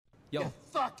Yo. You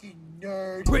fucking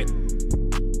nerd.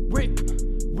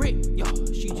 Rick, yo,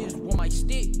 she just want my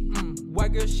stick.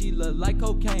 White girl, she look like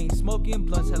cocaine. Smoking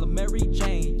blunts, hella Mary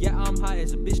Jane. Yeah, I'm high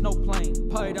as a bitch, no plane.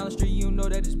 Party down the street, you know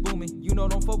that it's booming. You know,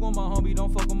 don't fuck with my homie,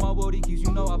 don't fuck with my woody keys.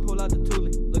 You know, I pull out the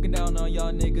toolie. Looking down on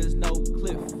y'all niggas, no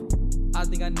cliff. I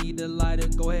think I need a lighter,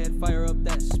 go ahead, fire up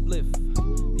that spliff.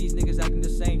 These niggas acting the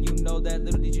same, you know that,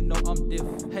 little did you know I'm diff.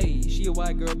 Hey, she a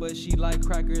white girl, but she like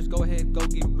crackers, go ahead, go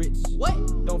get RITZ.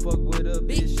 What? Don't fuck with a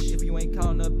bitch if you ain't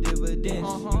counting up dividends.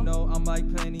 You know I'm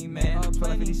like plenty, man. Feel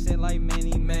like 50 Cent like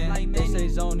many, man. They say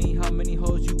Zoney, how many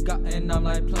hoes you got? And I'm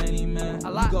like plenty, man.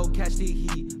 You go catch the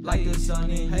heat like the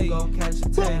sun, and you go catch the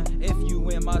tan. If you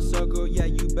in my circle, yeah,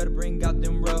 you better bring out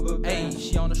them rubber bands. Hey,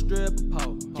 she on a strip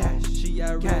pole, cash, she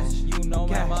at risk. You know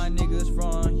my niggas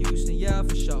from Houston, yeah,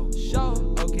 for sure.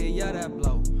 Okay, yeah, that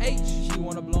blow. H, she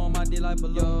wanna blow on my dick like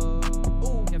balloon.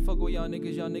 Ooh, can't fuck with y'all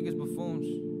niggas buffoons.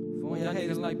 Y'all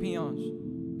niggas like peons.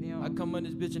 I come on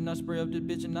this bitch and I spray up this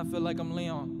bitch and I feel like I'm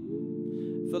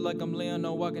Leon. Feel like I'm Leon,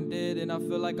 no Walking Dead, and I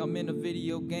feel like I'm in a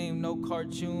video game, no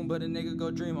cartoon, but a nigga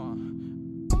go dream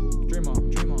on. Dream on,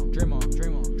 dream on, dream on,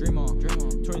 dream on, dream on, dream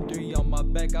on. 23 on my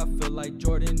back, I feel like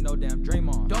Jordan, no damn dream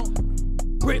on. Don't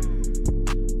grip,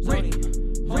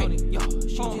 Zoney, yo,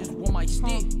 she just want my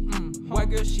stick. White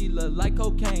girl, she look like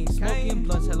cocaine. Smoking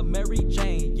blunts, hella Mary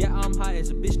Jane. Yeah, I'm high as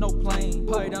a bitch, no plane.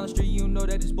 Party down the street, you know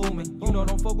that it's booming. You know,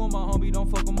 don't fuck with my homie, don't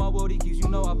fuck with my woody keys. You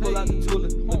know I pull out the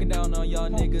tulip. Looking down on y'all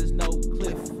niggas, no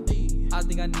cliff. I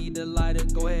think I need a lighter,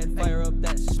 go ahead, fire up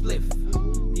that spliff.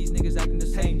 These niggas acting the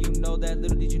same, you know that,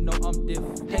 little did you know I'm diff.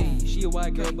 Hey, she a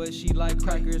white girl, but she like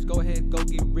crackers, go ahead, go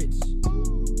get rich.